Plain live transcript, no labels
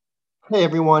Hey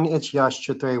everyone, it's Yash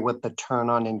Chitray with the Turn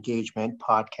on Engagement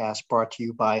podcast brought to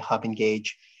you by Hub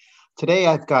Engage. Today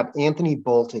I've got Anthony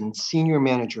Bolton, Senior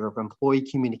Manager of Employee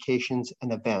Communications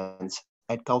and Events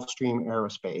at Gulfstream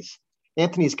Aerospace.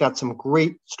 Anthony's got some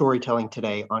great storytelling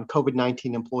today on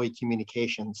COVID-19 employee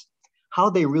communications, how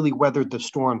they really weathered the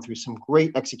storm through some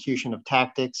great execution of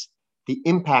tactics, the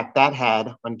impact that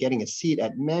had on getting a seat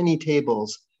at many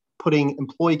tables, putting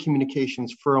employee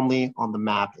communications firmly on the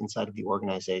map inside of the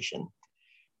organization.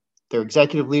 Their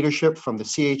executive leadership from the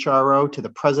CHRO to the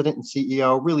president and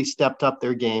CEO really stepped up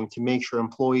their game to make sure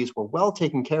employees were well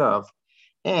taken care of.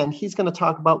 And he's going to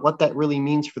talk about what that really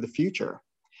means for the future.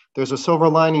 There's a silver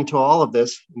lining to all of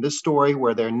this in this story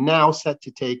where they're now set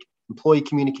to take employee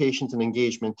communications and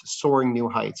engagement to soaring new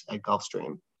heights at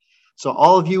Gulfstream. So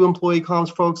all of you employee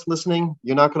comms folks listening,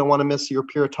 you're not going to want to miss your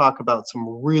peer talk about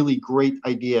some really great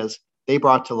ideas they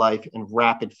brought to life in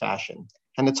rapid fashion.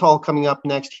 And it's all coming up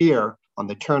next here on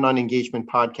the Turn on Engagement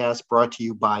podcast brought to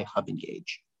you by Hub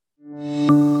Engage.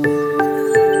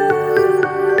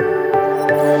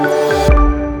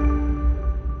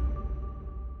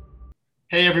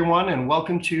 Hey everyone, and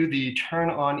welcome to the Turn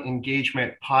on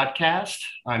Engagement podcast.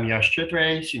 I'm Yash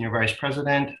Chitray, Senior Vice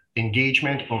President,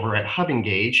 Engagement over at Hub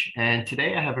Engage. And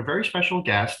today I have a very special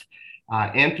guest,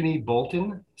 Anthony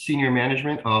Bolton, Senior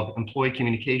Management of Employee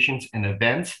Communications and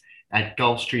Events at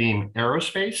Gulfstream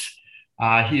Aerospace.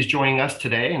 He's joining us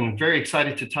today, and I'm very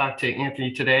excited to talk to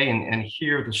Anthony today and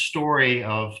hear the story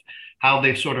of how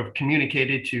they've sort of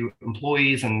communicated to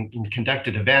employees and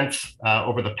conducted events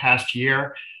over the past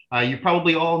year. You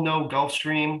probably all know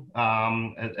Gulfstream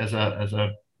as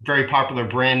a very popular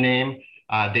brand name.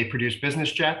 They produce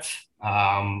business jets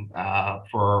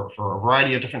for a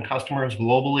variety of different customers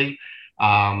globally.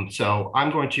 So I'm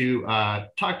going to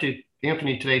talk to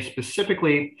Anthony today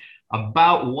specifically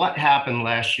about what happened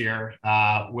last year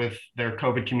with their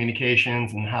COVID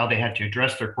communications and how they had to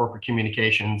address their corporate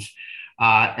communications,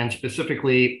 and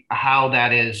specifically how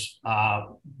that is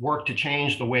worked to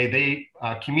change the way they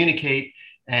communicate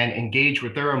and engage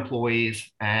with their employees,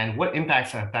 and what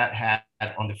impacts have that had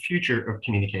on the future of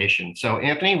communication. So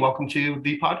Anthony, welcome to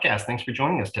the podcast. Thanks for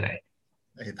joining us today.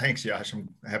 Hey, thanks, Yash. I'm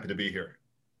happy to be here.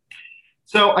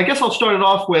 So I guess I'll start it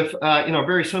off with,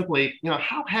 very simply,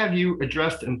 how have you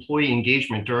addressed employee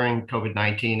engagement during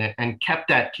COVID-19 and kept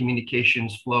that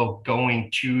communications flow going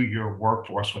to your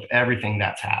workforce with everything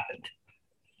that's happened?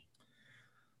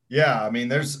 Yeah, I mean,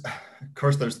 there's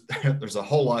a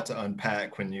whole lot to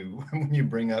unpack when you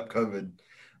bring up COVID.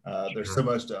 There's so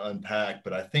much to unpack,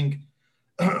 but I think,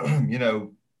 when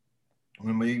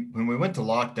we went to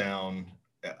lockdown,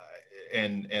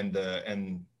 and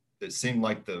it seemed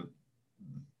like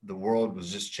the world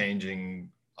was just changing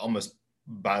almost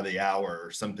by the hour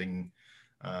or something.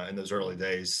 In those early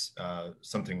days,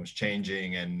 something was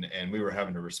changing, and we were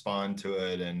having to respond to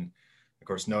it. And of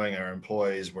course, knowing our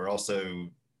employees, we're also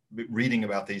reading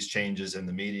about these changes in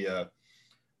the media,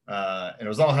 and it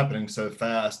was all happening so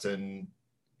fast. And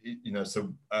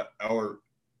so our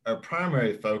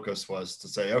primary focus was to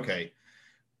say, okay,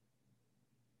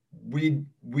 we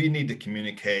need to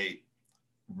communicate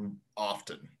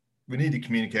often. We need to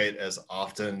communicate as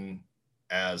often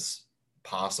as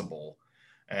possible.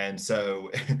 And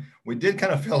so we did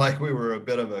kind of feel like we were a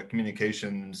bit of a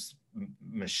communications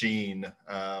machine,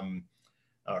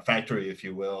 or factory, if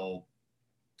you will,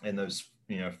 in those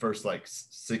first like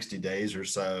 60 days or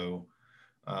so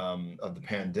of the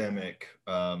pandemic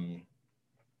in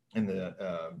the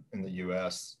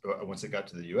U.S. once it got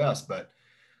to the U.S. But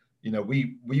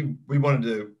we wanted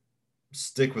to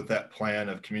stick with that plan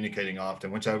of communicating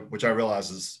often, which I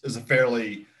realize is a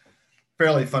fairly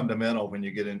fundamental when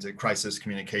you get into crisis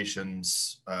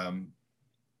communications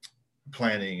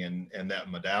planning and that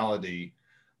modality.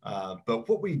 But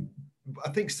I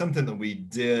think something that we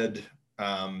did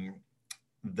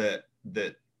that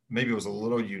maybe was a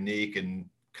little unique and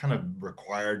kind of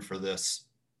required for this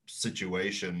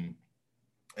situation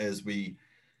is we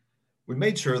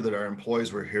made sure that our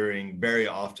employees were hearing very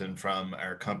often from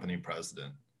our company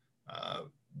president.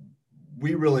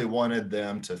 We really wanted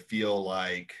them to feel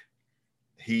like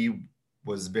he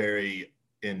was very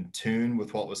in tune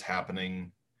with what was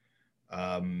happening,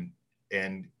 and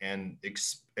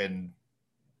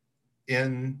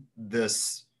in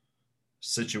this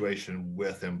situation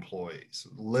with employees,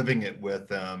 living it with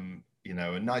them,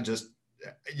 and not just,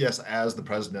 yes, as the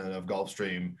president of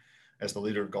Gulfstream, as the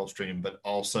leader of Gulfstream, but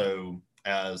also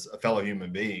as a fellow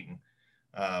human being.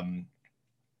 And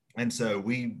so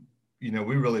we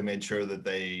really made sure that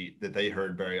they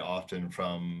heard very often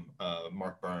from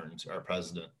Mark Burns, our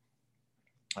president.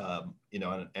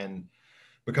 And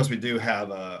because we do have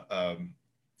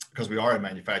because we are in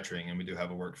manufacturing and we do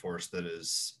have a workforce that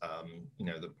is,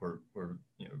 that we're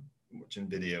watching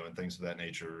video and things of that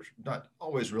nature, not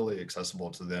always really accessible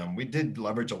to them. We did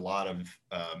leverage a lot of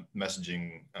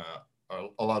messaging,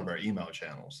 a lot of our email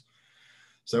channels.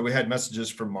 So we had messages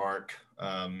from Mark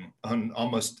on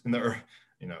almost in the,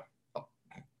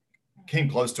 came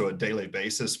close to a daily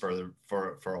basis for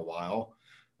a while,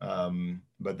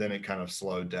 but then it kind of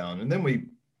slowed down. And then we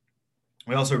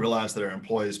also realized that our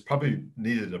employees probably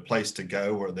needed a place to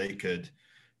go where they could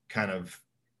kind of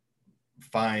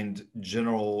find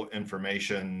general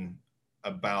information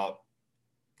about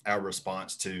our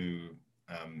response to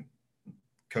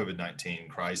COVID-19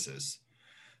 crisis.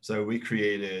 So we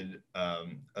created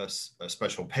a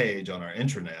special page on our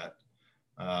intranet,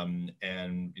 and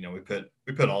we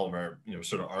put all of our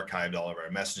sort of archived all of our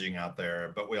messaging out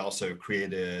there, but we also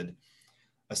created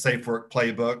a safe work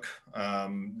playbook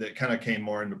that kind of came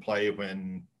more into play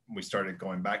when we started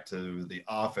going back to the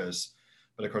office.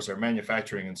 But of course, our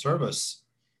manufacturing and service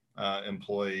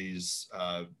employees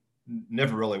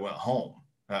never really went home.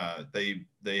 They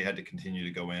had to continue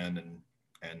to go in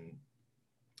and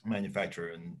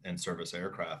manufacture and service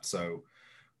aircraft. So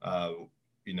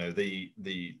we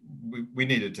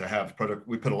needed to have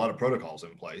we put a lot of protocols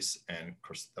in place, and of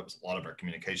course that was a lot of our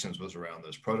communications was around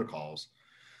those protocols.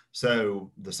 So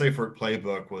the Safe Work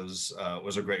Playbook was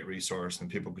a great resource, and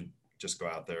people could just go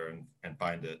out there and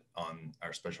find it on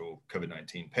our special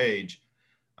COVID-19 page.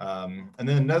 And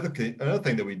then another thing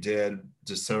that we did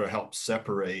to sort of help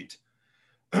separate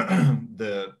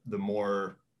the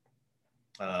more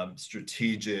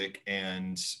strategic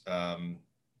and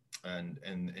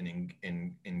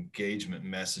engagement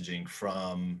messaging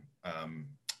from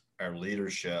our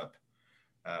leadership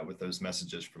with those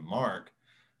messages from Mark.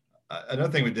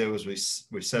 Another thing we did was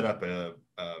we set up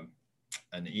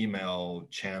an email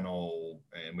channel,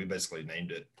 and we basically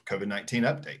named it COVID-19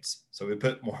 updates. So we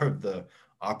put more of the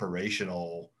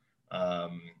operational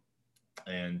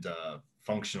and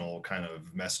functional kind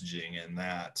of messaging in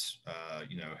that,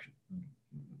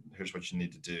 here's what you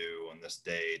need to do on this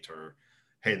date, or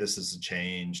hey, this is a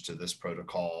change to this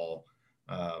protocol,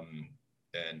 and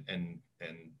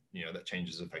that change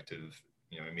is effective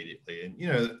immediately,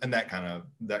 and that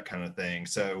kind of thing.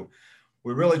 So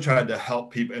we really tried to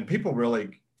help people, and people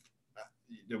really,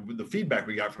 the feedback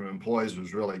we got from employees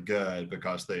was really good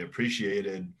because they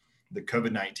appreciated the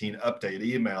COVID-19 update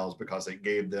emails because it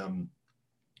gave them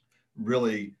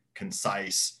really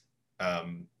concise,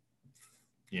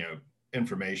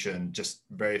 information, just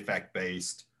very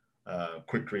fact-based,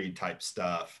 quick read type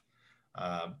stuff.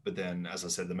 But then, as I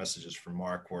said, the messages from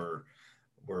Mark were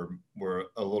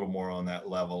a little more on that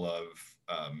level of,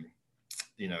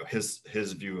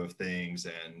 his view of things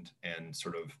and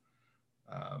sort of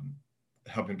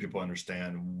helping people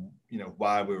understand,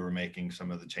 why we were making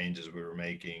some of the changes we were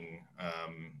making,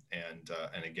 and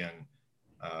again,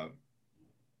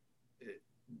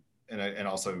 and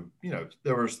also,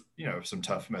 there was, some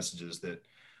tough messages that,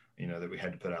 that we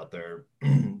had to put out there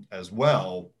as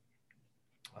well.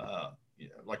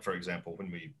 Like for example,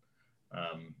 when we,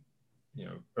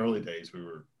 early days, we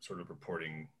were sort of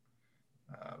reporting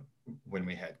when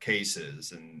we had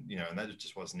cases, and and that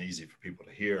just wasn't easy for people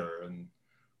to hear,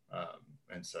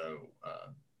 and so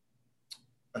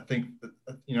I think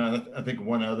I think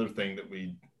one other thing that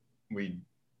we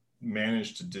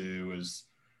managed to do is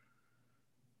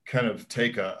kind of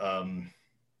take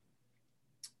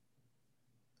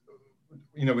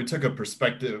we took a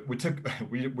perspective.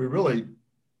 We really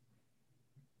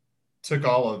took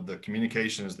all of the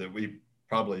communications that we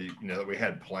probably that we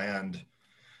had planned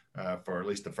for at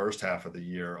least the first half of the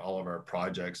year, all of our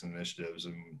projects and initiatives,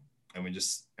 and we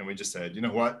just said, you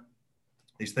know what,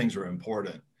 these things are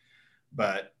important,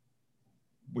 but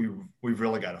we've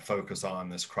really got to focus on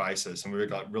this crisis, and we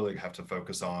really have to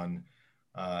focus on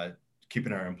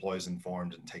keeping our employees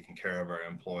informed and taking care of our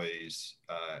employees,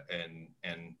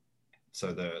 and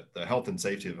so the health and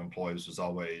safety of employees was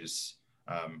always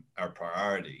our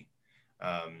priority,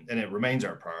 and it remains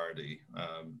our priority,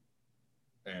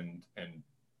 and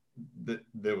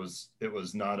it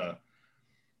was not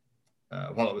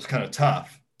while it was kind of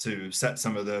tough to set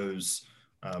some of those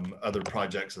other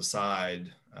projects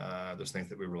aside, those things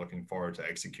that we were looking forward to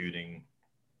executing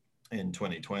in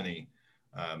 2020,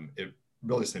 it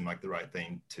really seemed like the right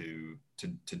thing to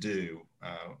do,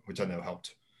 which I know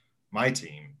helped my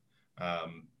team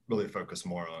really focus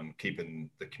more on keeping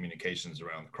the communications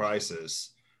around the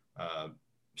crisis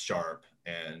sharp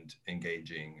and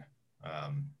engaging,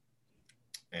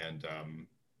 and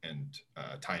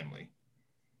timely.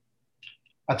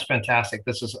 That's fantastic.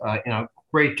 This is,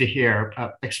 great to hear.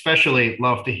 Especially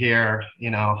love to hear,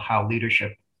 how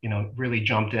leadership, really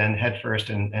jumped in headfirst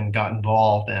and got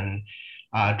involved and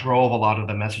drove a lot of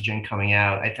the messaging coming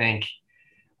out. I think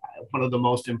one of the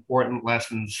most important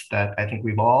lessons that I think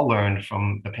we've all learned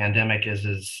from the pandemic is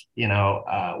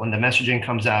when the messaging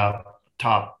comes out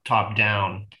top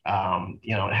down,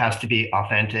 it has to be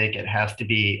authentic. It has to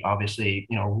be obviously,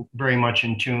 very much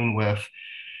in tune with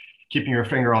keeping your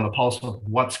finger on the pulse of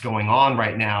what's going on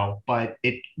right now, but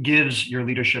it gives your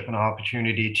leadership an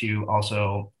opportunity to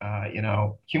also,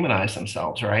 humanize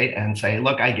themselves, right? And say,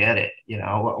 look, I get it.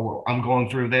 I'm going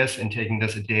through this and taking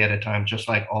this a day at a time, just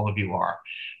like all of you are,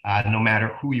 no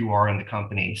matter who you are in the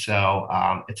company. So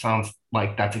it sounds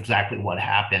like that's exactly what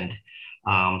happened.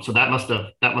 So that must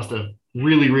have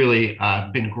really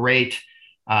been great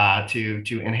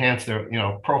to enhance their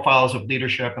profiles of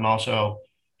leadership and also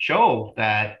show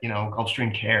that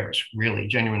Gulfstream cares, really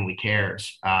genuinely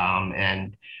cares,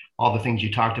 and all the things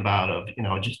you talked about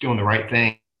of just doing the right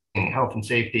thing, health and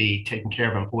safety, taking care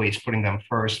of employees, putting them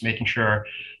first, making sure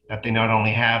that they not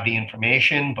only have the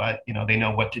information but they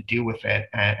know what to do with it,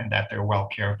 and that they're well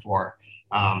cared for.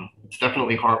 It's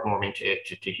definitely heartwarming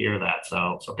to hear that.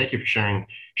 So thank you for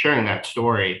sharing that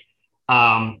story.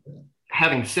 Um,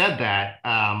 Having said that,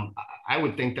 I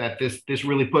would think that this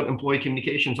really put employee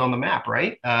communications on the map,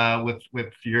 right?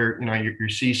 With your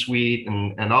C-suite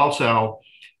and also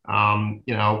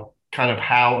kind of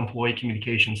how employee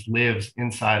communications lives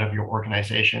inside of your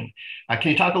organization.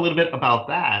 Can you talk a little bit about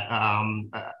that?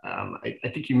 I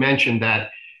think you mentioned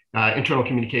that internal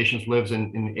communications lives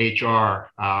in HR,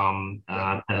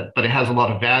 but it has a lot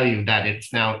of value that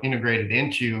it's now integrated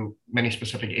into many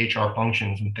specific HR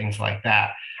functions and things like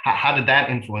that. How did that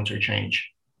influence or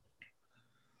change?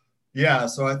 Yeah,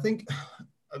 so I think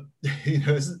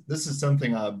this is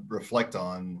something I reflect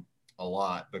on a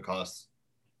lot because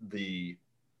the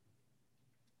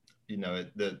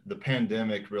the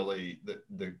pandemic really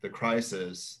the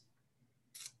crisis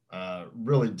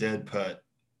really did put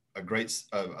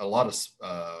a lot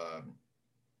of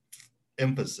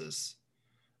emphasis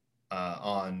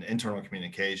on internal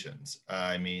communications.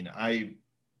 I mean, I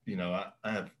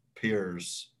have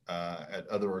peers at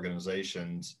other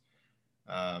organizations,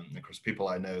 of course, people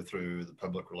I know through the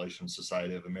Public Relations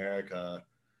Society of America,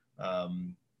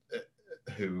 um,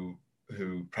 who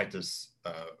who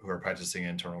are practicing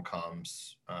internal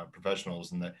comms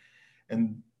professionals, and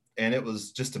and it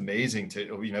was just amazing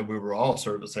to we were all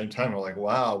sort of at the same time. We're like,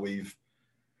 wow, we've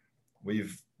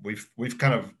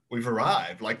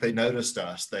arrived. Like they noticed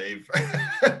us. They've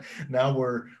now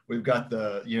we've got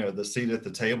the the seat at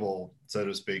the table, so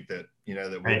to speak, that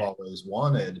that we've Right. always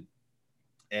wanted.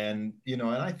 And and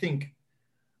I think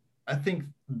I think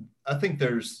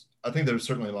there's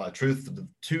certainly a lot of truth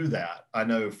to that. I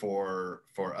know for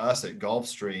us at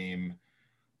Gulfstream,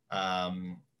 I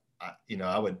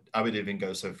would even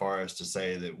go so far as to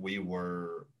say that we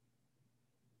were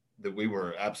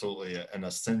absolutely an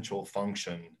essential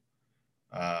function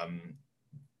um,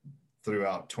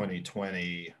 throughout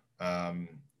 2020. And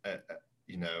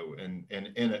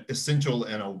essential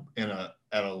in a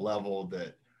at a level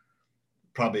that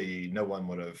probably no one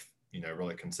would have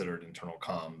really considered internal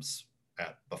comms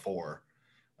at before.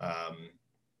 Um,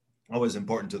 Always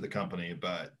important to the company,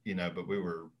 but we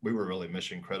were really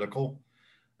mission critical.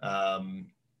 Um,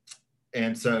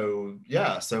 and so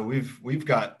yeah, so we've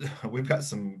got we've got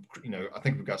some I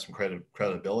think we've got some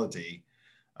credibility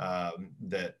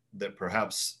that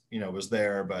perhaps was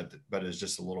there, but is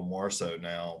just a little more so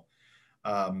now.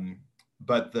 Um,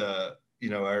 but the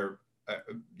our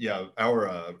yeah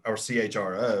our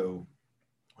CHRO,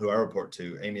 who I report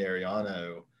to, Amy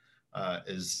Ariano,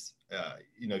 is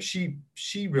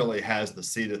she really has the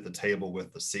seat at the table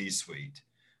with the C-suite.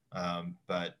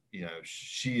 But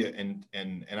she and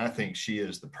I think she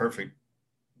is the perfect.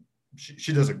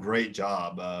 She does a great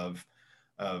job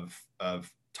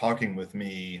of talking with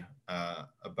me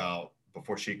about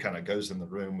before she kind of goes in the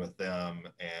room with them,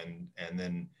 and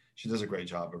then she does a great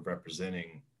job of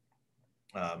representing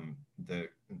the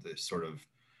sort of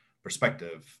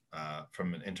perspective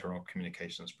from an internal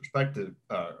communications perspective,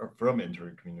 or from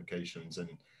internal communications, and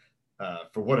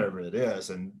for whatever it is.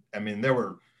 And I mean, there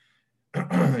were,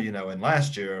 and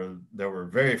last year there were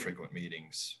very frequent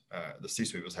meetings. The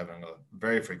C-suite was having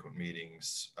very frequent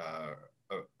meetings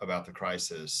about the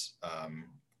crisis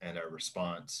and our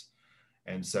response.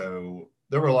 And so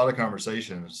there were a lot of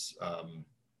conversations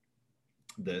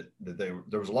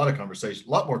there was a lot of conversation,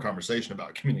 a lot more conversation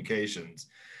about communications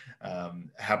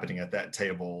happening at that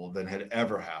table than had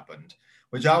ever happened,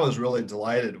 which I was really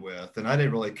delighted with. And I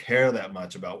didn't really care that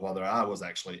much about whether I was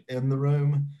actually in the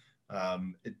room.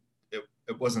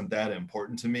 It wasn't that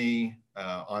important to me,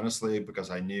 honestly, because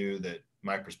I knew that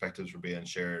my perspectives were being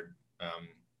shared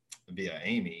via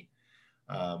Amy.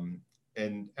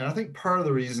 And I think part of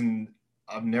the reason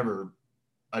I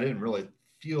didn't really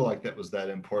feel like that was that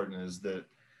important is that,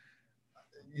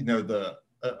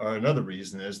 or another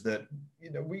reason is that,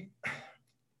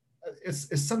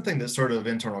 it's something that sort of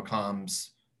internal comms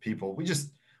people, we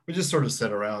just sort of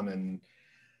sit around and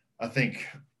I think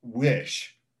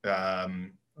wish that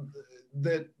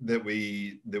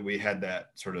we had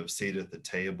that sort of seat at the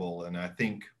table. And I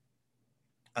think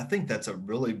that's a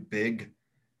really big,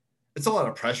 it's a lot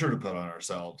of pressure to put on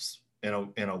ourselves in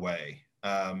a way.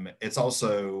 It's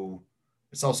also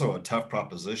a tough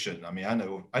proposition. I mean, I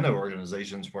know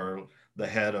organizations where the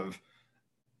head of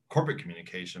corporate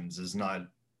communications is not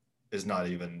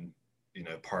even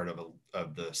part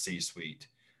of the C-suite.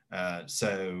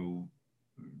 So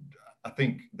I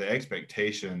think the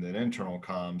expectation that internal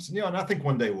comms, and I think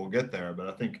one day we'll get there, but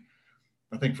I think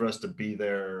for us to be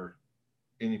there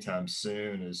anytime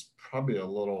soon is probably a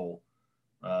little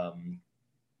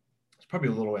it's probably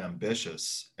a little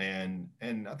ambitious, and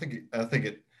I think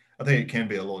it can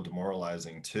be a little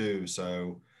demoralizing too.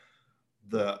 So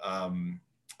the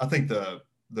I think the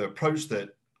approach that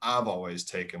I've always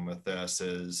taken with this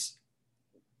is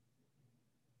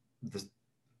the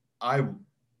I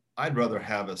I'd rather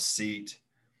have a seat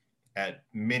at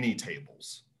many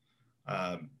tables,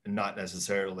 not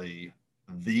necessarily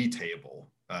the table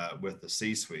with the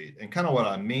C-suite. And kind of what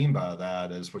I mean by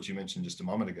that is what you mentioned just a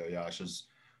moment ago, Yash, is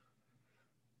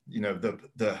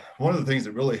the one of the things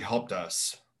that really helped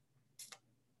us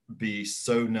be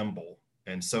so nimble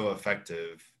and so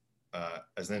effective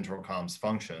as an internal comms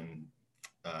function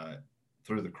uh,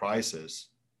 through the crisis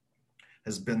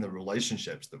has been the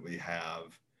relationships that we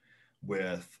have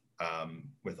with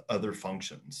other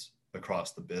functions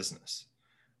across the business,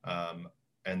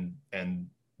 and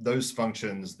those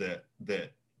functions that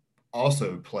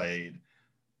also played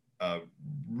a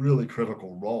really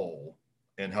critical role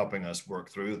in helping us work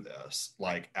through this,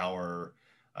 like our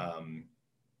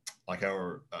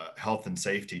health and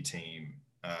safety team,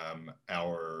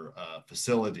 our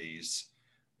facilities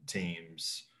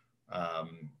teams,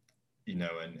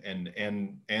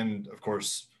 and of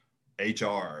course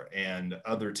HR and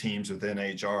other teams within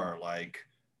HR, like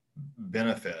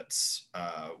benefits,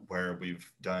 where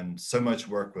we've done so much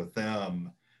work with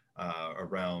them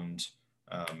around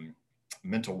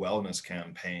mental wellness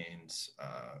campaigns,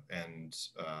 and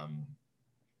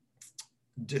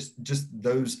just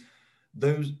those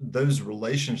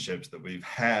relationships that we've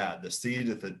had, the seat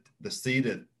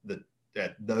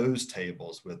at those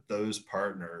tables with those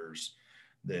partners,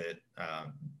 that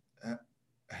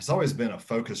has always been a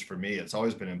focus for me. It's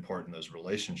always been important, those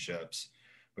relationships,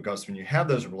 because when you have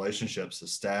those relationships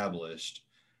established,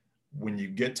 when you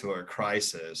get to a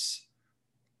crisis,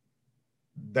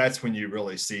 that's when you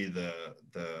really see the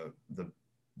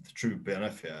true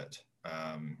benefit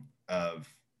of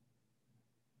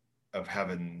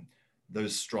having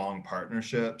those strong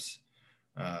partnerships.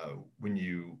 When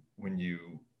you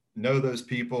know those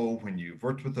people, when you've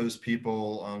worked with those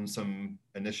people on some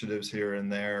initiatives here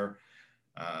and there,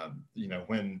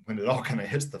 when it all kind of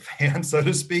hits the fan, so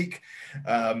to speak,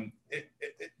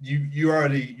 you're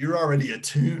already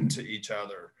attuned to each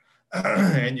other,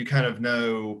 and you kind of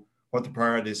know what the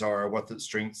priorities are, what the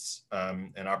strengths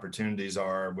and opportunities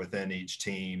are within each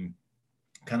team,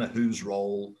 kind of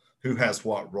who has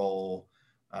what role,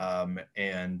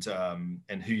 and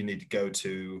who you need to go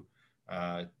to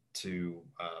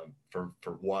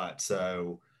for what.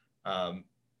 So, I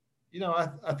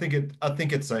think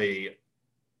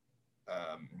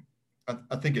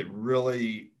it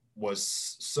really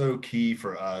was so key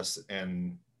for us,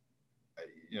 and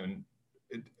you know,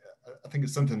 it, I think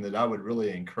it's something that I would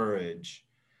really encourage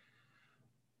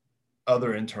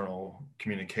other internal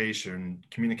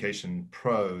communication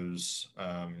pros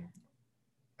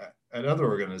at other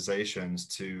organizations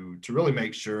to really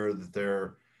make sure that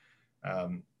they're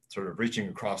sort of reaching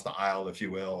across the aisle, if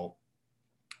you will,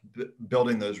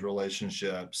 building those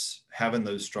relationships, having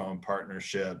those strong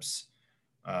partnerships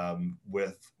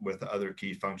with other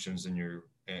key functions in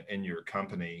your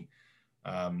company.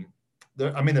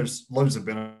 There's loads of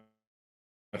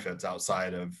benefits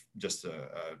outside of just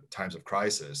times of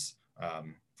crisis,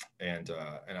 and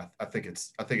I think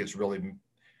it's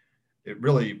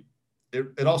really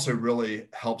it also really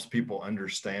helps people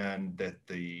understand that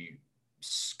the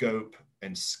scope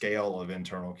and scale of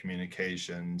internal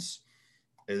communications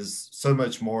is so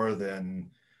much more than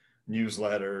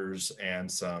newsletters and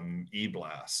some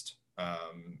e-blast.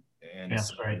 And Yeah,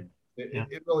 so that's right. Yeah.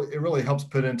 it really helps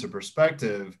put into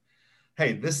perspective,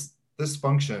 hey, this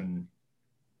function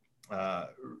uh,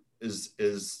 is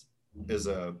is is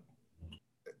a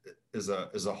is a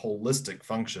holistic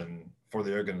function for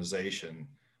the organization,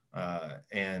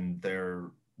 and there's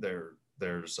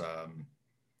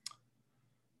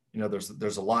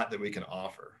there's a lot that we can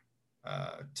offer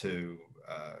uh, to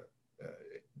uh, uh,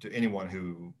 to anyone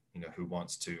who who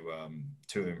wants to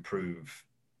improve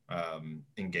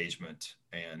engagement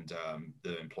and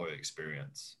the employee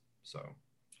experience. So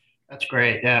That's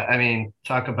great. Yeah, I mean,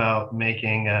 talk about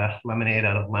making lemonade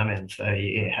out of lemons.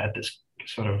 You had this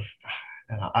sort of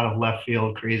out of left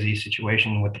field crazy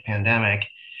situation with the pandemic,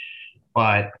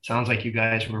 but it sounds like you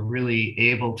guys were really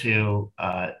able to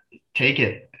take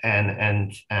it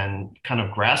and kind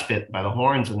of grasp it by the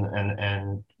horns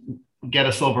and get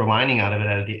a silver lining out of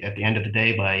it at the end of the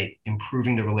day by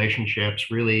improving the relationships,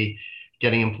 really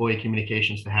getting employee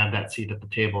communications to have that seat at the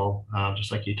table,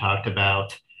 just like you talked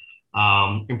about,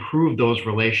 improve those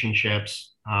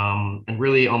relationships, and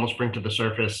really almost bring to the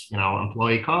surface,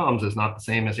 employee comms is not the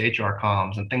same as HR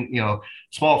comms and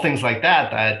small things like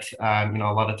that, a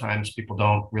lot of times people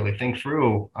don't really think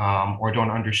through, or don't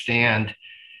understand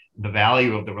the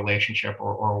value of the relationship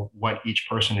or what each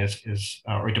person is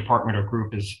or department or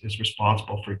group is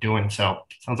responsible for doing. So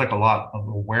it sounds like a lot of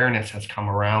awareness has come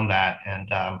around that.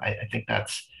 And I think I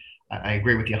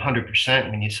agree with you 100%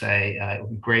 when you say it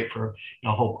would be great for,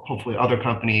 hopefully other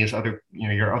companies,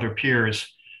 your other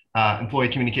peers, employee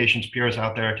communications peers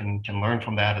out there can learn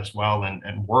from that as well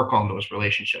and work on those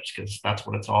relationships, because that's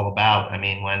what it's all about. I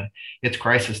mean, when it's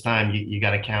crisis time, you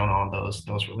got to count on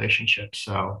those relationships.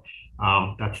 So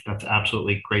that's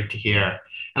absolutely great to hear.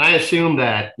 And I assume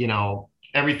that,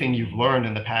 everything you've learned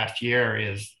in the past year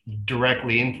is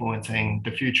directly influencing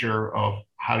the future of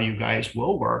how you guys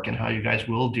will work and how you guys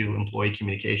will do employee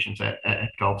communications at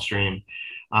Gulfstream.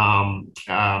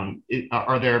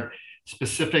 Are there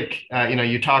specific,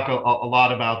 you talk a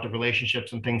lot about the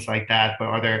relationships and things like that, but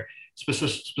are there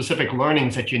specific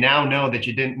learnings that you now know that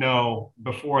you didn't know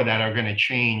before that are going to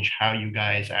change how you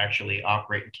guys actually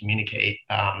operate and communicate,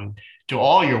 to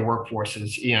all your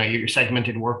workforces, your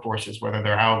segmented workforces, whether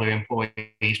they're hourly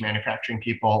employees, manufacturing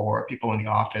people, or people in the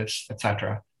office, et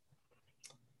cetera?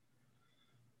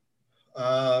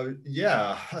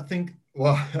 Yeah, I think,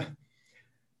 well,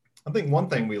 I think one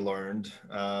thing we learned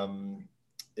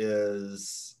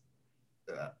is,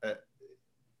 uh,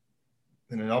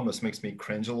 and it almost makes me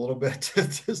cringe a little bit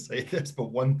to say this,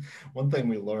 but one thing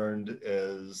we learned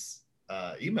is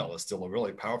email is still a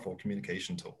really powerful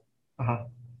communication tool. Uh-huh.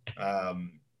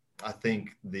 Um, I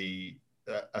think I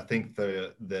think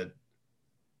that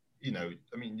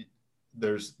I mean,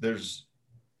 there's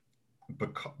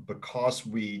because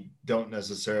we don't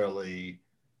necessarily,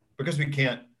 because we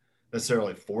can't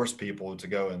necessarily force people to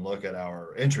go and look at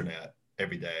our intranet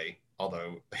every day.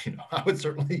 Although, I would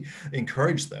certainly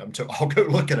encourage them to all go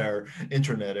look at our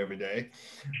intranet every day.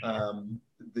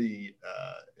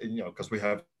 Because we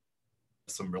have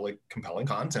some really compelling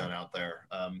content out there,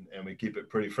 and we keep it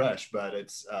pretty fresh. But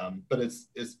it's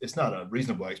not a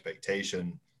reasonable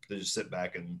expectation to just sit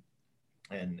back and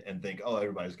think, oh,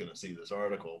 everybody's going to see this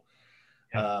article.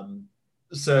 Yeah.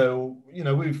 So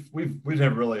we've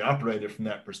never really operated from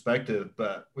that perspective,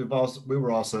 but we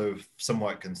were also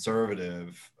somewhat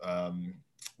conservative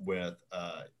with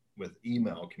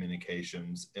email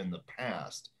communications in the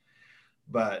past.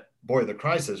 But boy, the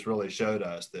crisis really showed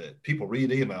us that people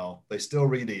read email, they still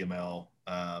read email,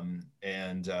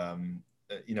 and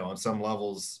on some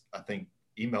levels, I think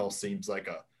email seems like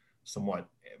a somewhat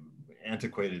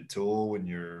antiquated tool when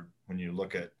you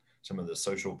look at some of the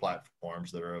social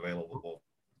platforms that are available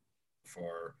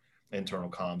for internal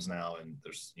comms now, and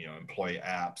there's employee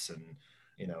apps and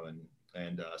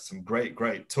some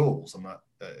great tools. I'm not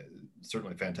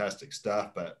certainly fantastic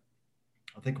stuff, but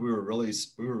I think we were really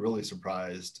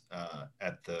surprised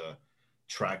at the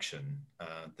traction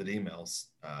that emails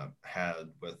had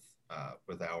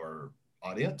with our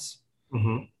audience.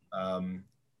 Mm-hmm.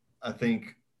 I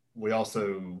think we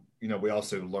also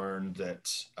learned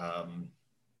that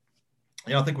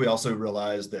I think we also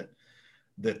realized that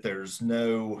there's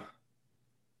really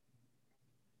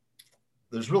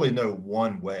no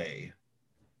one way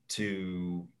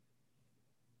to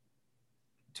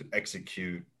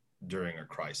execute during a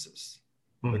crisis,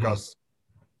 Mm-hmm. because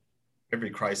every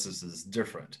crisis is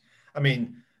different. I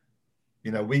mean,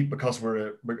 because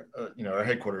we're our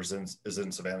headquarters is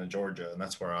in Savannah, Georgia, and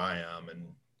that's where I am,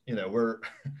 and we're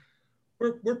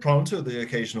we're prone to the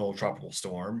occasional tropical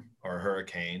storm or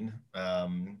hurricane,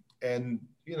 and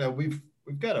we've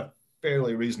got a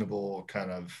fairly reasonable kind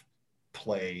of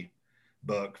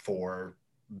playbook for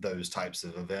those types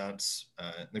of events.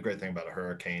 The great thing about a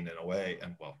hurricane, in a way,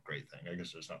 and well, great thing, I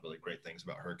guess there's not really great things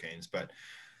about hurricanes, but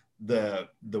the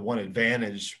one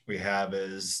advantage we have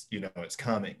is it's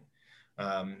coming.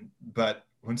 But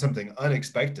when something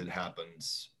unexpected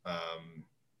happens,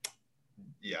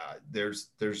 yeah, there's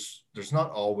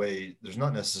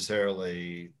not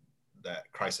necessarily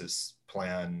that crisis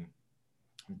plan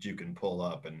that you can pull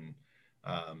up, and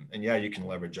yeah, you can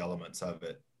leverage elements of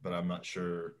it, but I'm not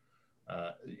sure.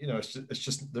 It's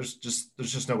just there's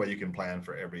just no way you can plan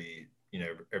for every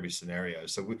scenario.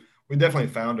 So we definitely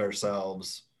found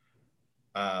ourselves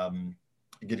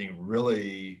getting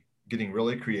really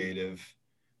creative,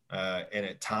 and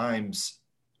at times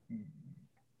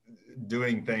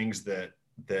doing things that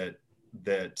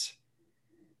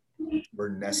were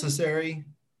necessary,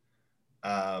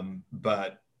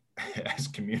 but as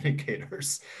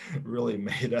communicators really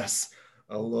made us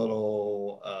a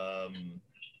little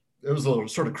it was a little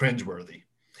sort of cringeworthy.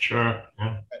 Sure.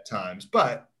 Yeah. At times,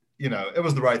 but it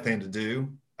was the right thing to do.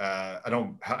 I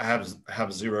don't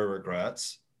have zero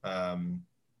regrets from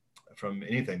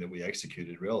anything that we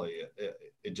executed. Really,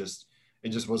 it just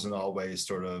wasn't always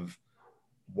sort of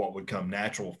what would come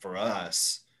natural for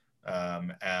us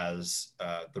as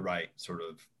the right sort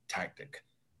of tactic,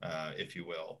 if you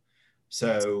will.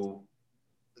 So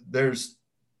there's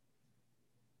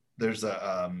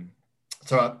a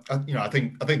so I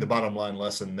think the bottom line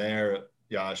lesson there,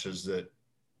 Yash, is that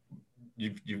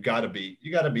you've got to be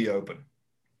open.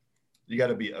 You got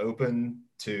to be open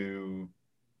to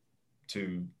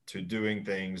doing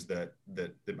things that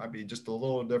might be just a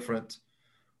little different,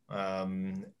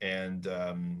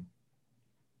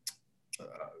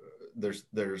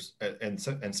 there's and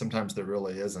sometimes there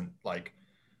really isn't like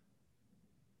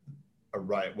a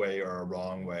right way or a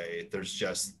wrong way. There's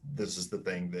just, this is the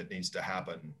thing that needs to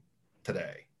happen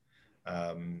today,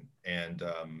 and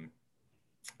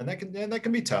that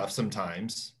can be tough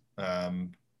sometimes.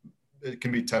 It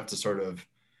can be tough to sort of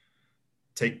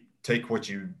take what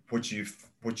you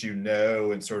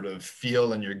know and sort of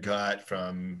feel in your gut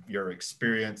from your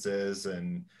experiences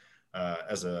and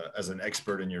as an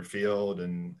expert in your field,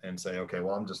 and say, okay,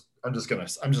 well, I'm just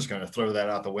gonna throw that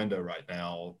out the window right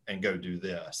now and go do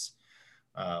this,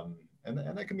 and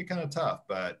that can be kind of tough.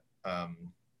 But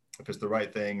if it's the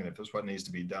right thing and if it's what needs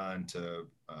to be done to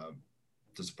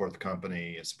support the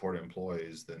company and support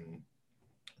employees, then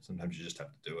sometimes you just have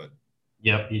to do it.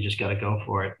 Yep, you just got to go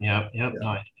for it. Yep. Yeah. No,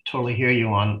 I totally hear you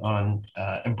on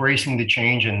embracing the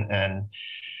change and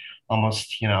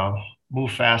almost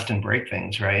move fast and break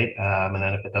things, right? And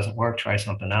then if it doesn't work, try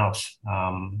something else.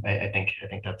 I think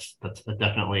that's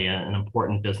definitely an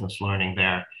important business learning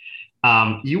there.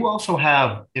 You also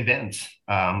have events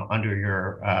under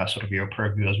your sort of your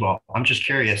purview as well. I'm just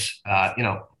curious,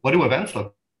 what do events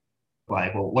look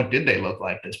like? Well, what did they look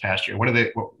like this past year? What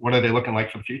are they looking like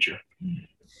for the future?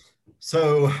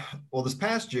 So, well, this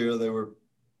past year they were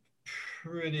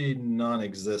pretty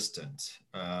non-existent.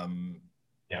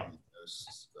 Yeah.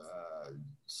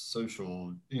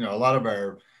 Social, a lot of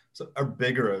our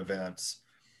bigger events,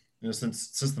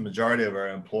 since the majority of our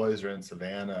employees are in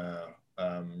Savannah,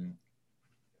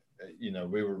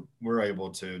 we're able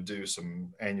to do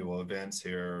some annual events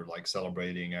here, like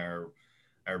celebrating our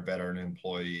veteran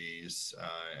employees,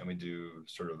 and we do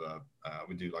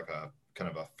like a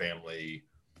kind of a family,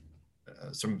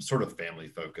 some sort of family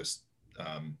focused,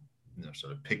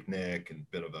 sort of picnic and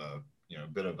bit of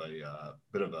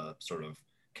a sort of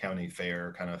county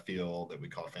fair kind of feel that we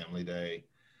call Family Day.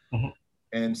 Mm-hmm.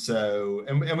 And so,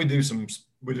 and we do some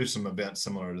events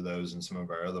similar to those in some of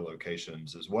our other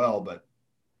locations as well. But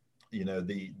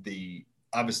the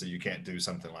obviously you can't do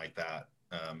something like that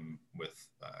with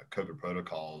COVID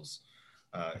protocols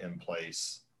in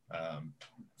place,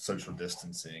 social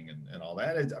distancing and all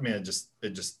that. It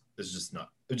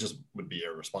just would be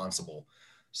irresponsible.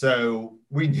 So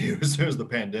we knew as soon as the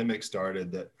pandemic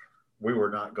started that we were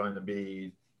not going to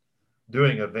be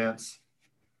doing events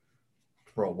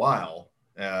for a while,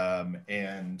 and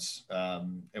it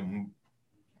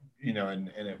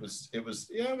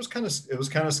was kind of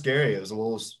scary. It was a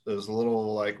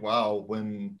little like, wow,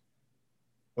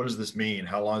 what does this mean?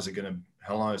 How long is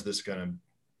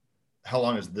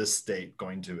this state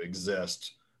going to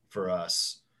exist for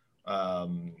us?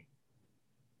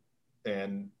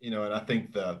 And I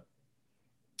think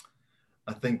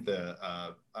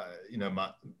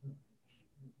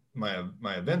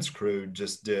my events crew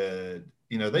just did,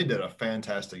 they did a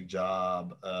fantastic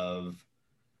job of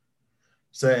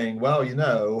saying, well,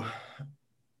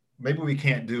 maybe we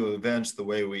can't do events the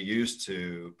way we used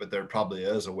to, but there probably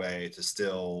is a way to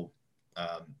still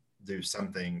do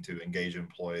something to engage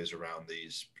employees around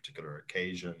these particular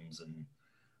occasions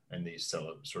and these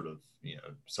sort of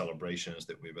celebrations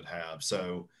that we would have.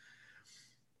 So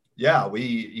yeah,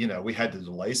 we had to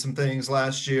delay some things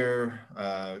last year,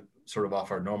 sort of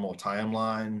off our normal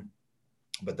timeline,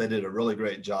 but they did a really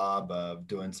great job of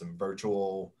doing some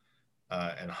virtual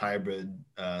and hybrid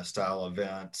style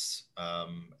events.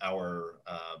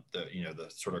 The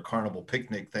sort of carnival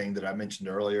picnic thing that I mentioned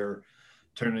earlier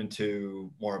turned into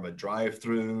more of a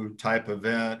drive-through type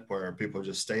event where people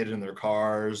just stayed in their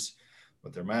cars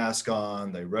with their mask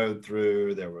on. They rode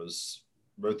through.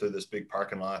 Rode through this big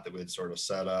parking lot that we'd sort of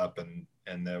set up, and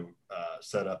they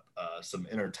set up some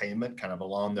entertainment kind of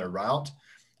along their route.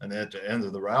 And then at the end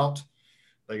of the route,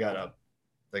 they got a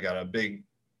big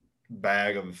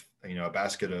bag of a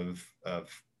basket of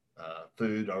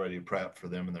food already prepped for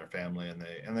them and their family, and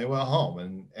they went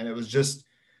home, and it was just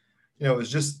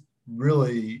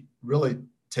really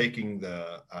taking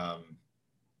the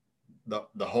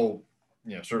whole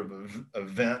sort of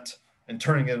event and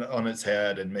turning it on its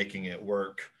head and making it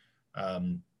work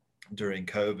during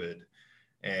COVID.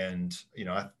 And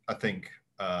I think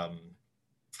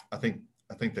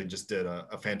they just did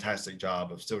a fantastic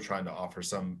job of still trying to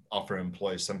offer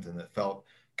employees something that felt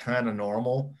kind of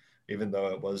normal, even though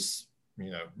it was,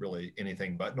 really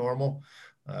anything but normal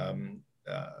in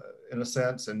a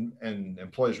sense, and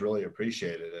employees really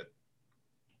appreciated it.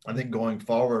 I think going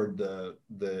forward,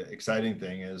 the exciting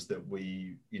thing is that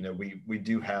we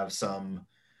do have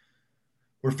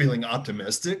we're feeling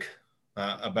optimistic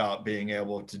about being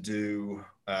able to do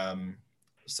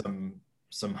some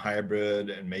hybrid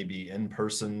and maybe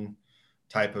in-person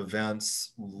type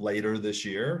events later this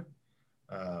year,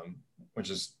 which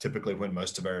is typically when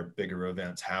most of our bigger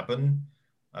events happen.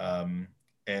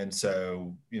 And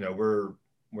so, we're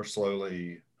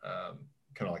slowly,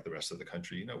 kind of like the rest of the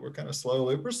country,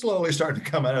 we're slowly starting to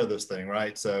come out of this thing,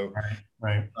 right? So,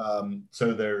 right.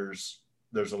 So there's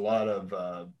a lot of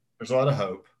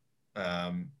hope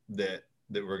that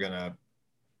we're gonna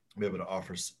be able to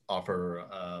offer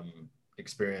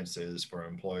experiences for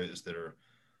employees that are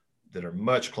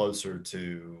much closer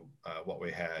to what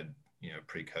we had,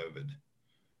 pre-COVID.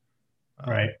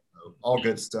 Right. So all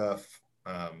good stuff,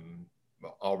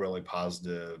 all really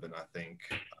positive, and I think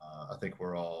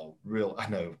we're all I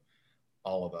know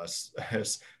all of us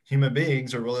as human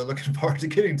beings are really looking forward to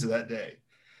getting to that day.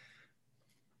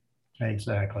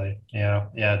 Exactly. Yeah.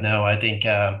 Yeah. No, I think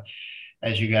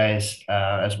as you guys,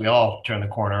 as we all turn the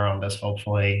corner on this,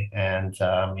 hopefully, and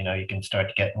you can start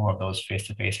to get more of those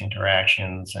face-to-face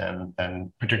interactions,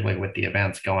 and particularly with the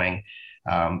events going,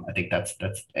 I think that's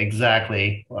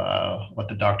exactly what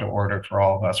the doctor ordered for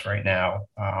all of us right now,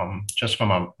 just from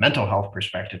a mental health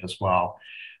perspective as well.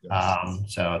 Yes.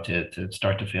 So to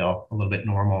start to feel a little bit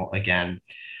normal again.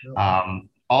 Yeah.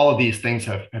 All of these things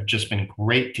have just been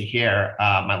great to hear.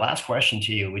 My last question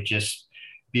to you would just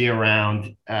be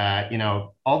around,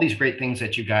 all these great things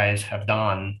that you guys have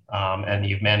done, and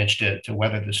you've managed to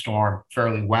weather the storm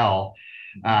fairly well.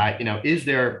 Is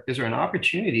there an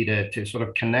opportunity to sort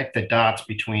of connect the dots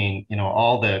between,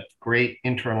 all the great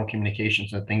internal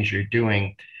communications and things you're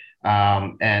doing,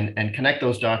 and connect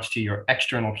those dots to your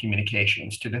external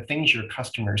communications, to the things your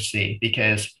customers see?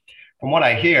 Because from what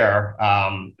I hear,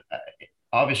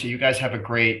 obviously you guys have a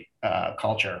great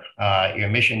culture, your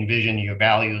mission, vision, your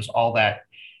values, all that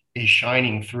is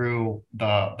shining through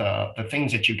the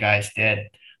things that you guys did.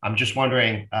 I'm just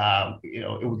wondering,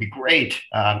 it would be great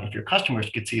if your customers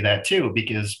could see that too,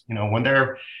 because when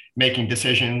they're making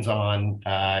decisions on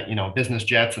business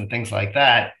jets and things like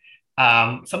that,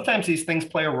 sometimes these things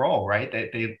play a role, right?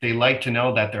 They like to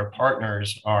know that their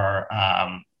partners are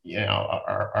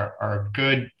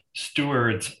good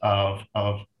stewards of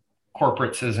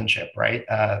corporate citizenship, right?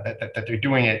 That they're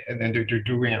doing it, and then they're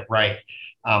doing it right.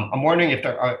 I'm wondering if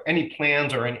there are any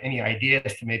plans or any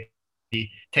ideas to maybe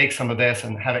take some of this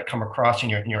and have it come across in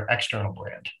your external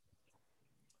brand.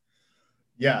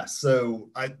 Yeah. So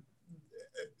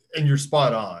and you're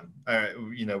spot on.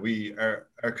 Our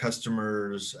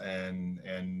customers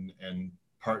and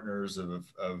partners of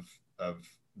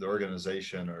the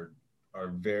organization are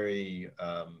very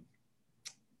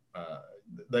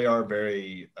they are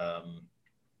very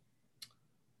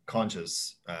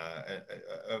conscious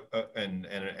and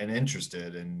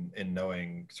interested in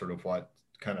knowing sort of what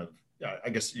kind of, I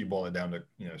guess you boil it down to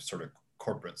sort of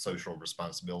corporate social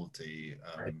responsibility,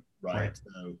 right?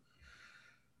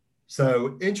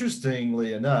 So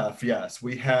interestingly enough, yes,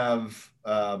 we have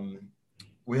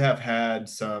had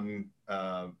some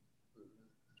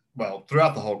well,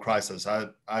 throughout the whole crisis,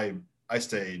 I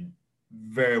stayed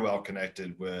very well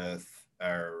connected with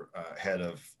our head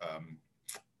of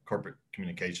corporate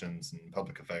communications and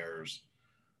public affairs,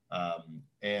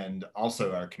 and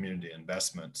also our community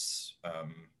investments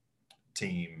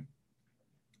team.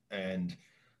 And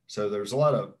so there's a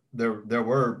lot of there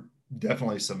were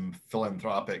definitely some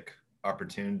philanthropic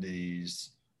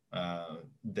opportunities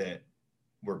that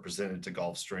were presented to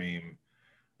Gulfstream.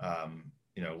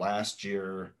 Last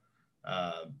year,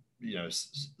 uh,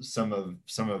 some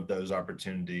of those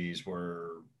opportunities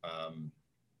were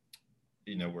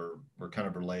were kind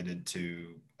of related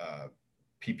to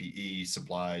PPE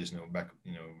supplies.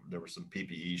 There were some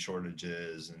PPE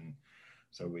shortages, and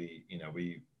so we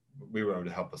were able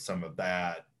to help with some of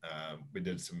that. We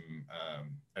did some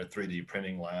a 3D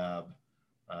printing lab,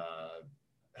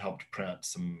 helped print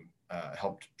some,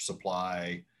 helped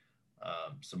supply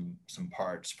some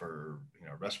parts for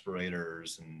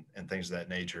respirators and things of that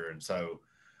nature. And so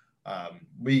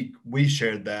we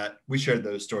shared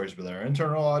those stories with our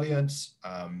internal audience,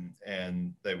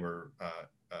 and they were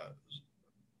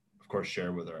of course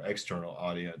shared with our external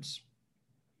audience.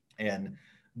 And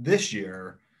this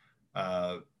year,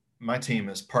 my team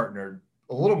has partnered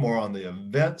a little more on the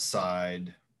event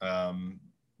side.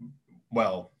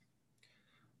 Well,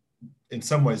 in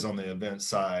some ways on the event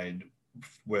side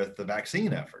with the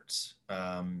vaccine efforts.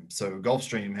 So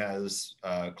Gulfstream has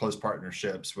close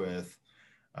partnerships with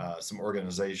some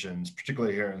organizations,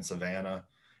 particularly here in Savannah,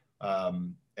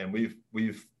 and we've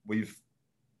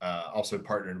also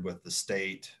partnered with the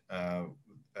state,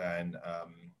 and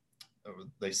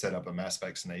they set up a mass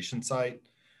vaccination site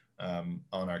on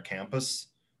our campus,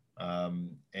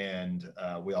 and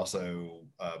we also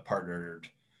partnered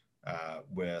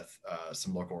with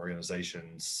some local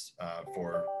organizations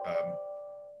for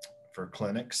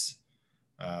clinics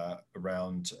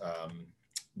around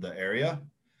the area,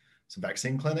 some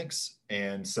vaccine clinics.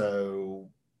 And so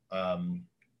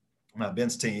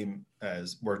Ben's team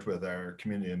has worked with our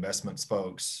community investments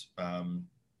folks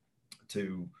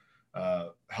to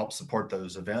help support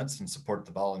those events and support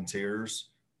the volunteers,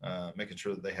 making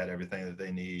sure that they had everything that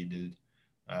they needed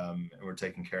and were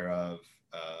taken care of.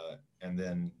 And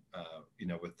then,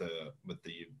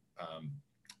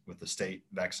 with the state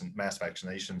mass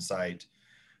vaccination site,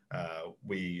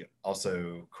 we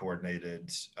also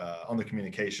coordinated on the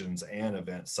communications and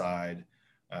event side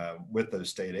with those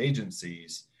state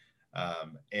agencies,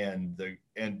 and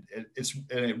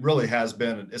it really has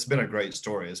been, it's been a great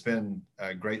story. It's been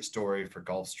a great story for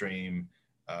Gulfstream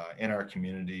in our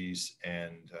communities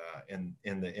and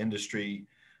in the industry.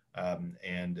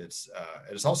 And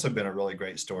it's also been a really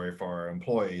great story for our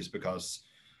employees, because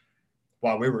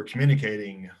while we were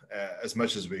communicating as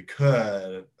much as we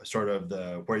could, sort of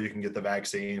the where you can get the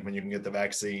vaccine, when you can get the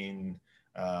vaccine,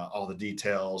 all the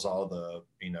details, all the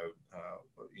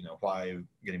why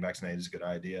getting vaccinated is a good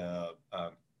idea,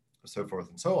 so forth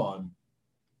and so on.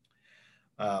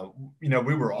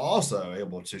 We were also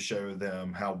able to show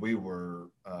them how we were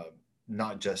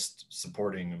not just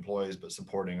supporting employees, but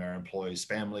supporting our employees'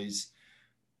 families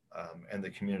and the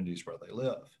communities where they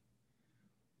live.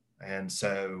 And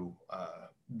so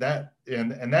that's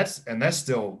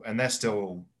still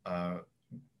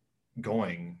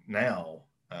going now.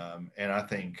 And I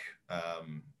think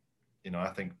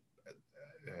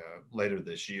later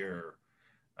this year,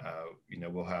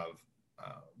 we'll have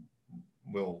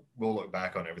we'll look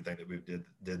back on everything that we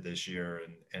did this year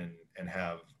and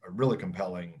have a really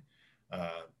compelling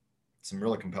some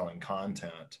really compelling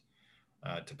content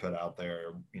to put out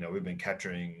there. We've been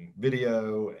capturing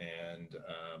video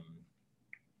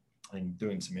and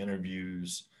doing some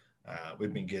interviews.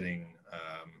 We've been getting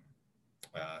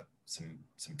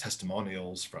some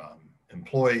testimonials from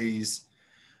employees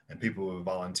and people who have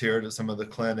volunteered at some of the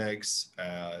clinics.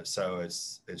 So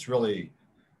it's really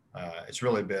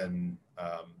been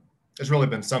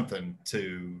something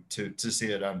to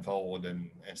see it unfold and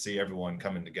see everyone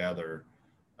coming together.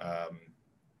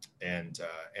 And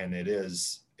it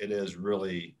is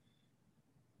really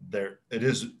there.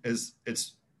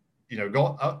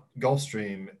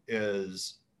 Gulfstream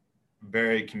is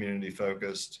very community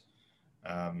focused,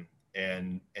 and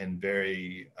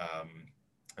very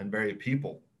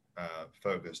people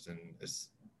focused. And it's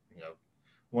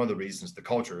one of the reasons the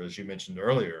culture, as you mentioned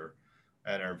earlier,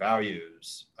 and our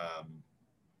values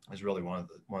is really one of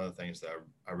the things that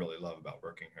I really love about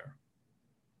working here.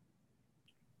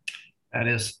 That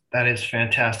is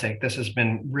fantastic. This has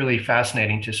been really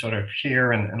fascinating to sort of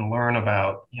hear and learn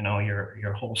about,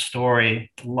 your whole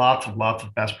story. Lots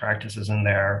of best practices in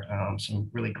there. Some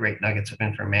really great nuggets of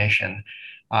information.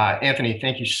 Anthony,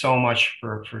 thank you so much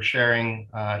for sharing,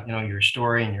 your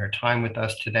story and your time with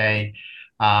us today.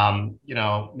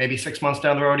 Maybe 6 months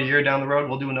down the road, a year down the road,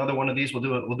 we'll do another one of these.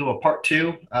 We'll do a part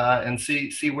two and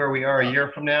see where we are a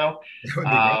year from now. That would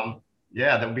be great.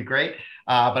 Yeah, that would be great.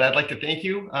 But I'd like to thank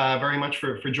you very much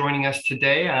for joining us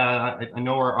today. I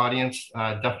know our audience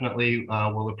definitely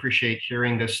will appreciate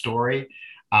hearing this story.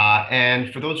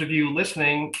 And for those of you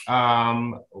listening,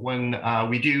 when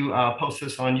we do post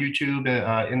this on YouTube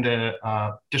in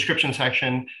the description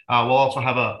section, we'll also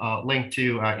have a link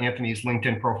to Anthony's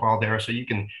LinkedIn profile there, so you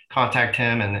can contact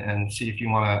him and see if you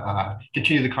want to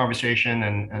continue the conversation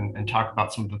and talk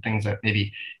about some of the things that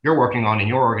maybe you're working on in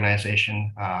your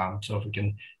organization. So if we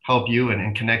can help you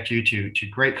and connect you to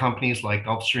great companies like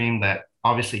Gulfstream that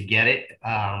obviously get it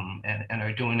and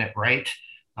are doing it right,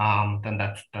 then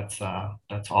that's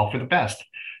all for the best.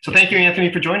 So thank you,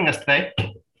 Anthony, for joining us today.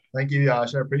 Thank you,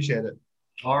 Yash. I appreciate it.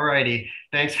 All righty.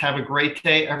 Thanks. Have a great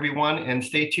day, everyone. And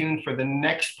stay tuned for the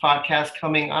next podcast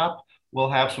coming up.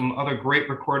 We'll have some other great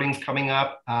recordings coming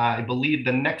up. I believe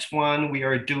the next one we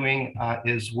are doing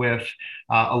is with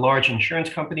a large insurance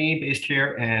company based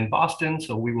here in Boston.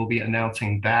 So we will be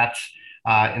announcing that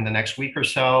in the next week or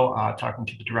so, talking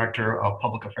to the Director of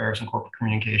Public Affairs and Corporate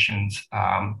Communications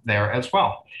there as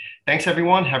well. Thanks,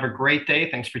 everyone. Have a great day.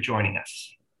 Thanks for joining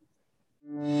us.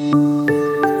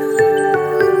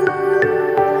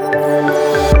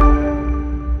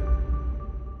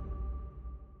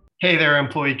 Hey there,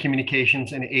 employee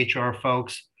communications and HR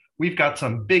folks. We've got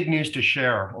some big news to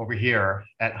share over here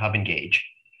at Hub Engage.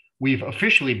 We've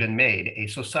officially been made a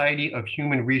Society of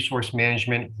Human Resource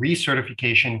Management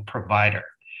recertification provider.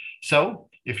 So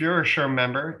if you're a SHRM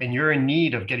member and you're in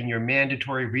need of getting your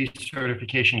mandatory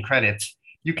recertification credits,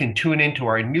 you can tune into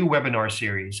our new webinar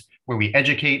series where we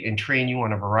educate and train you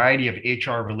on a variety of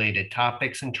HR-related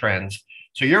topics and trends,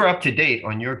 so you're up to date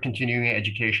on your continuing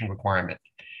education requirement.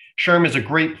 SHRM is a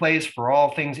great place for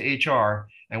all things HR,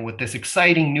 and with this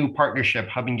exciting new partnership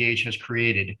Hub Engage has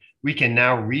created, we can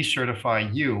now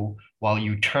recertify you while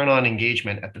you turn on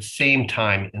engagement at the same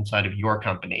time inside of your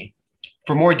company.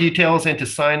 For more details and to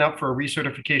sign up for a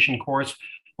recertification course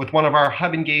with one of our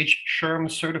Hub Engage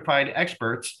SHRM certified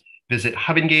experts, visit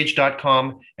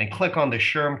hubengage.com and click on the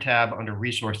SHRM tab under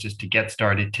resources to get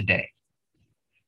started today.